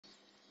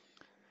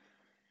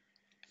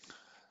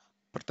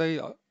party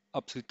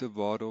absolute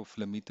waarde of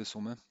limiete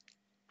somme,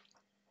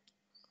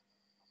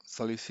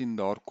 sal jy sien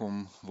daar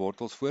kom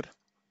wortels voor.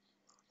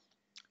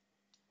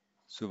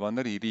 So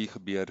wanneer hierdie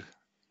gebeur,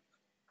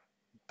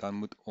 dan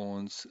moet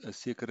ons 'n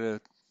sekere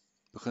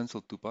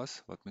beginsel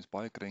toepas, wat mens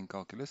baie kry in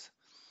kalkulus.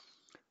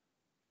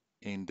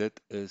 En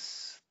dit is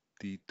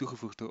die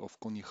toegevoegde of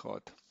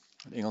konjugaat.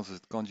 In Engels is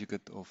dit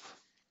conjugate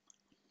of,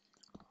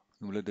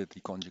 noem hulle dit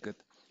die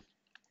conjugate.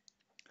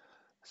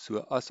 So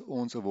as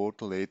ons 'n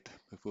wortel het,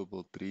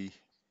 byvoorbeeld 3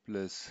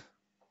 plus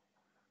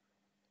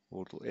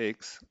wortel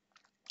x,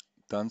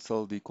 dan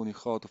sal die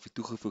konjugaat of die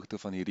toegevoegde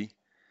van hierdie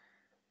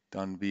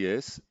dan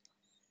wees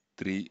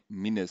 3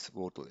 minus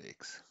wortel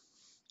x.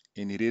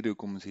 En die rede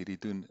hoekom ons hierdie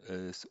doen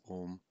is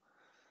om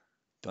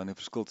dan 'n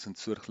verskil tussen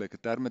soortgelyke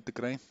terme te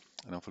kry.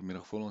 En dan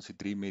vermenigvuldig ons die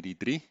 3 met die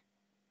 3,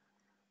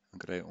 dan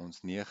kry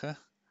ons 9.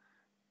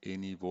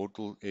 En die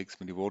wortel x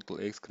met die wortel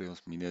x kry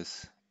ons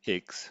minus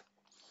x.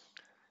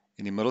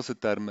 En die middelste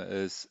terme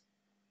is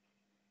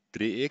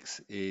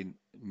 3x en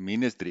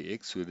minus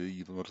 3x, so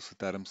die middelste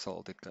term sal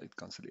altyd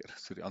uitkanselleer.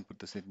 So die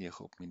antwoord is net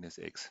 9 op minus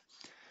x.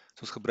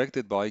 So ons gebruik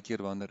dit baie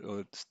keer wanneer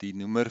ons die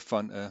noemer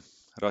van 'n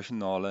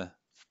rasionale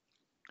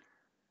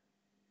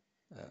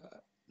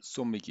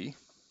sommetjie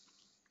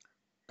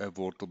 'n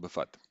wortel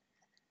bevat.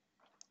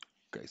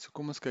 OK, so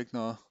kom ons kyk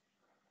na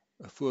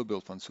 'n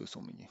voorbeeld van so 'n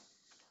sommetjie.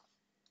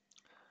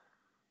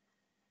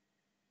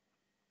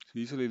 So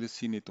hier sal julle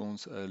sien het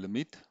ons 'n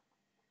limiet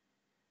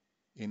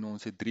en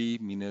ons het 3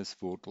 minus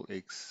wortel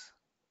x,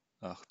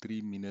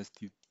 3 minus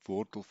die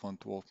wortel van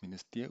 12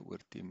 minus t oor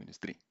t minus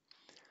 3.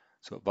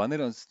 So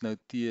wanneer ons nou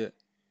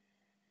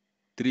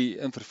t3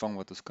 invervang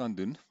wat ons kan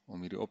doen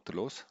om hierdie op te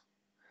los,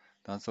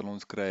 dan sal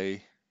ons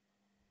kry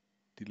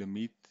die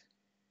limiet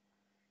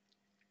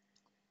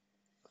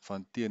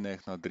van t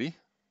neig na 3.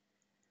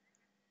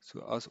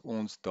 So as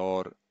ons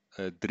daar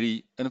 'n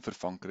 3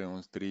 invervang, kry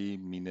ons 3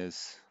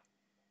 minus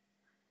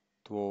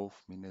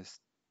 12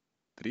 minus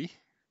 3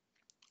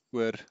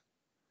 oor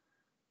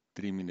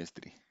 3 minus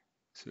 3.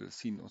 So julle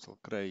sien ons sal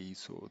kry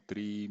hierso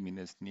 3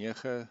 minus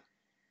 9.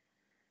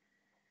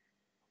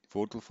 Die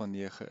wortel van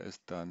 9 is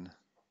dan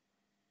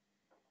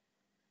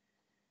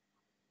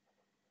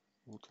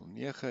wortel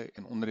 9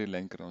 en onder die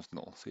lyn kry ons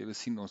 0. So julle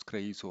sien ons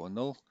kry hierso 'n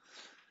 0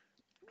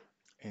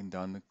 en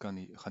dan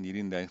gaan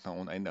hierdie neig na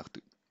oneindig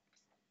toe.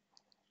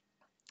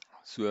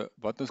 So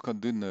wat ons kan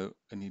doen nou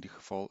in hierdie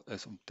geval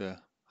is om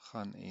te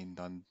gaan en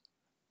dan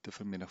te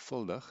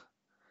vermenigvuldig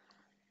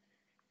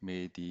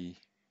met die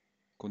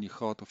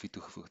konjugaat of die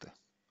toegevoegde.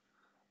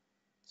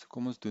 So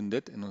kom ons doen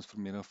dit en ons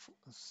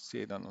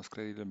sê dan ons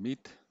kry die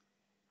limiet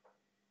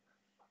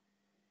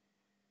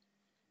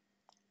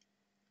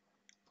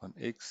van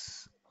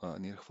x,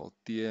 in hierdie geval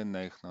t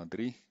neig na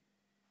 3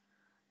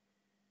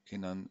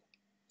 en dan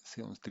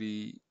sê ons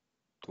 3,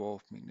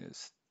 12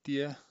 minus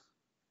t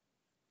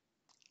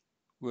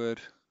oor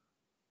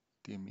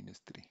t minus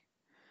 3.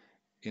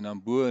 En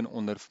dan bo en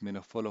onder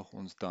vermenigvuldig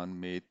ons dan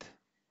met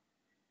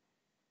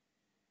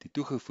die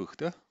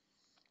toegevoegde.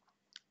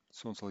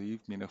 So ons sal hier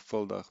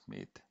vermenigvuldig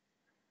met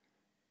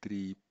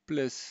 3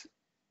 plus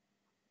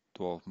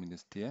 12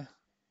 minus t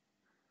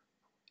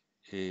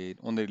en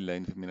onder die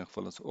lyn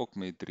vermenigvuldig ons ook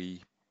met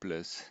 3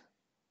 plus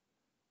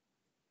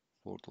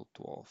wortel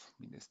 12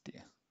 minus t.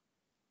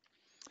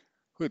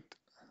 Goed,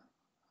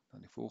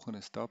 dan die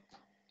volgende stap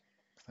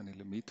van die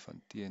limiet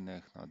van t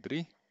neig na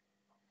 3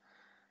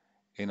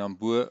 en dan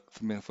bo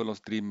vermenigvuldig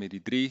ons 3 met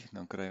die 3,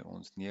 dan kry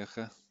ons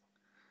 9.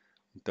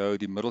 Onthou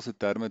die middelste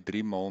terme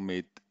 3 maal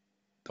met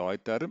daai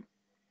term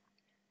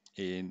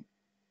en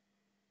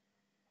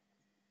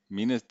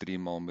minus 3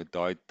 maal met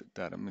daai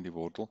term in die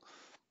wortel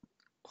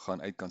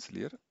gaan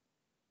uitkanselleer.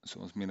 So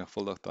ons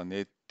menigvuldig dan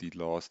net die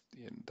laaste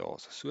een daar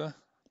so.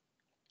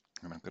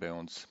 En dan kry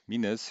ons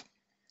minus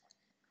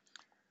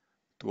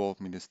 12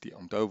 minus t.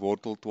 Onthou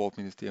wortel 12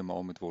 minus t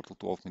maal met wortel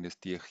 12 minus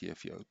t gee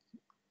vir jou.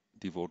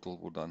 Die wortel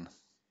word dan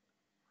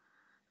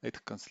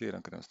uitgekanselleer,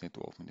 dan kry ons net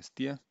 12 minus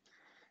t.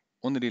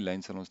 Onder die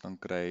lyn sal ons dan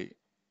kry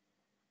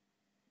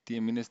t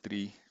minus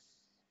 3,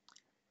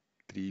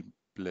 3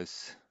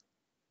 plus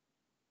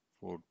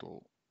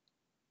wortel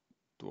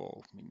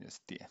 12 minus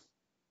t.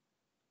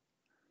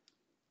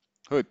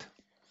 Goed.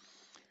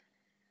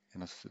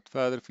 En as ons dit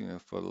verder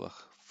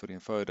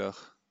vereenvoudig,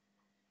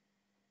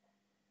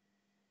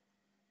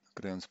 dan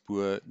kry ons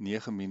bo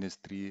 9 minus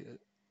 3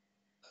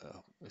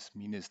 is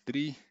minus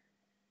 3.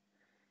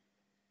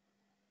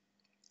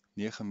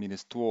 9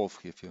 minus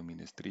 12 gee vir jou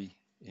minus 3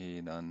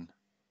 en dan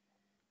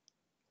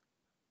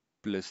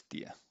plus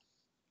t.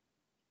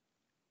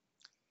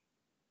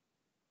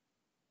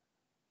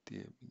 T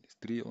minus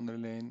 3 onder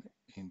die lyn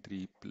en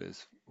 3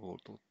 plus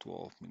wortel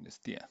 12 minus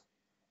t.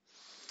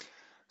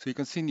 So jy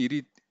kan sien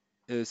hierdie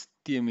is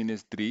t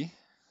minus 3.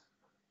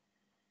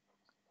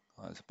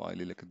 Dit is baie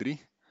lelike 3.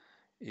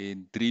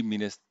 En 3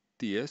 minus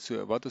t.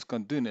 So wat ons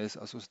kan doen is,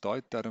 as ons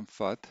daai term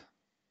vat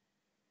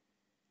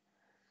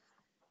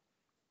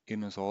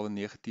en ons haal 'n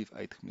negatief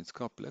uit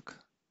gemeenskaplik,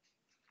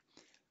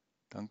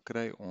 dan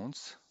kry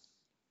ons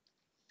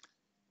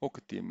ook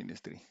 'n t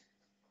minus 3.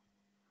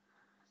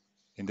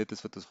 En dit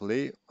is wat ons wil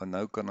hê, want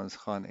nou kan ons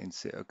gaan en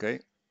sê, okay,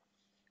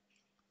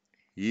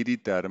 hierdie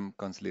term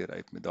kanselleer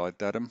uit met daai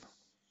term,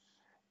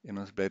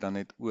 en ons bly dan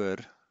net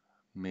oor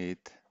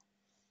met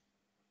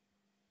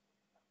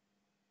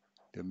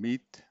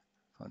limiet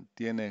van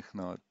teenheg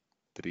na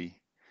 3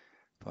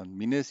 van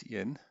minus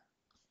 1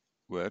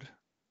 oor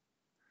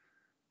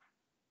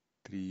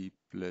 3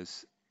 plus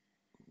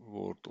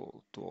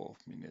wortel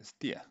 12 minus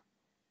t.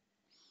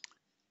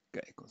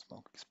 Kyk, ons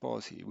maak 'n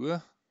spasie hierbo.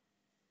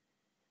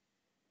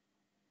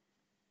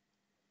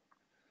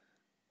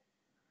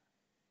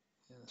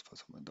 En ons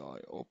pas hom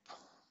daai op.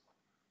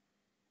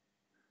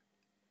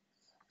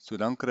 So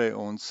dan kry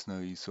ons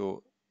nou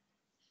hierso,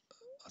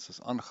 as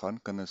ons aangaan,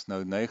 kan ons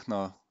nou neig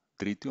na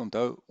 3 toe.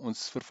 Onthou,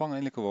 ons vervang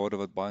eintlik 'n waarde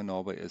wat baie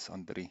naby is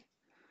aan 3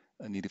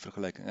 in hierdie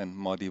vergelyking in,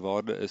 maar die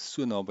waarde is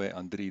so naby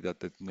aan 3 dat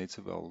dit net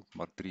sowel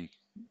maar 3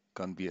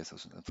 kan wees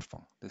as ons in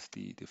vervang. Dis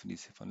die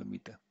definisie van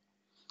limiete.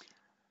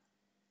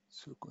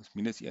 So kom ons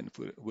minus 1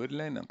 voor die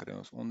hooflyn, dan kry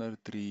ons onder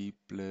 3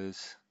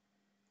 plus,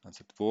 dan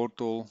sit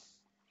wortel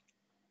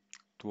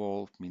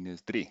 12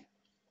 minus 3.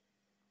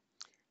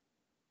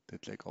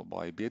 Dit lyk al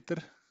baie beter,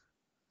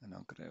 en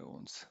dan kry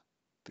ons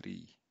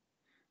 3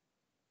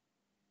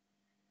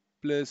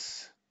 plus,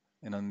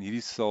 en dan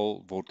hierdie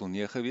sal wortel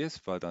 9 wees,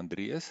 wat dan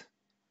 3 is,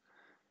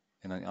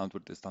 en dan die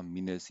antwoord is dan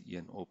minus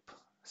 1 op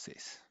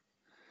 6.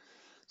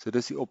 So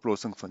dis die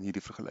oplossing van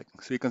hierdie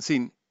vergelyking. So jy kan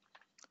sien,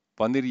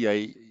 wanneer jy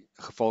 'n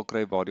geval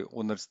kry waar die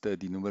onderste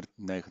die nommer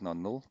neig na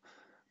 0,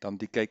 dan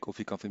moet jy kyk of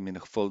jy kan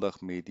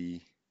vermenigvuldig met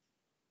die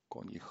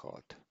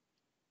konjugaat.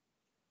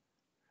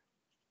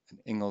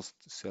 In Engels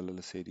sal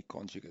hulle sê die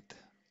conjugate.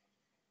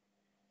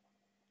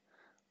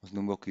 Ons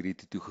noem ook hierdie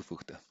die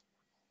toegevoegde.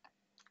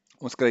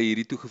 Ons kry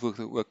hierdie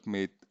toegevoegde ook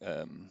met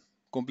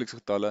komplekse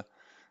getalle.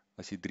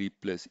 As jy 3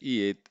 plus i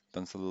het,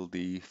 dan sal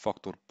die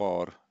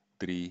faktorpaar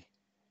 3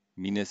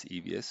 minus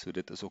i wees. So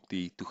dit is ook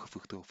die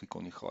toegevoegde of die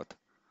konjugaat.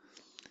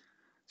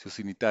 Soos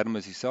in die term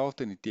is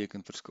dieselfde en die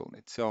teken verskil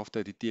net.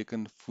 Selfde, die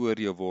teken voor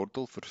jou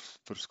wortel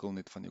verskil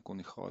net van jou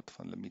konjugaat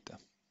van limiete.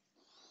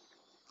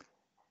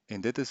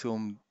 En dit is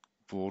om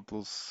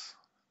wortels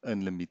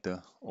in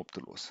limiete op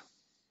te los.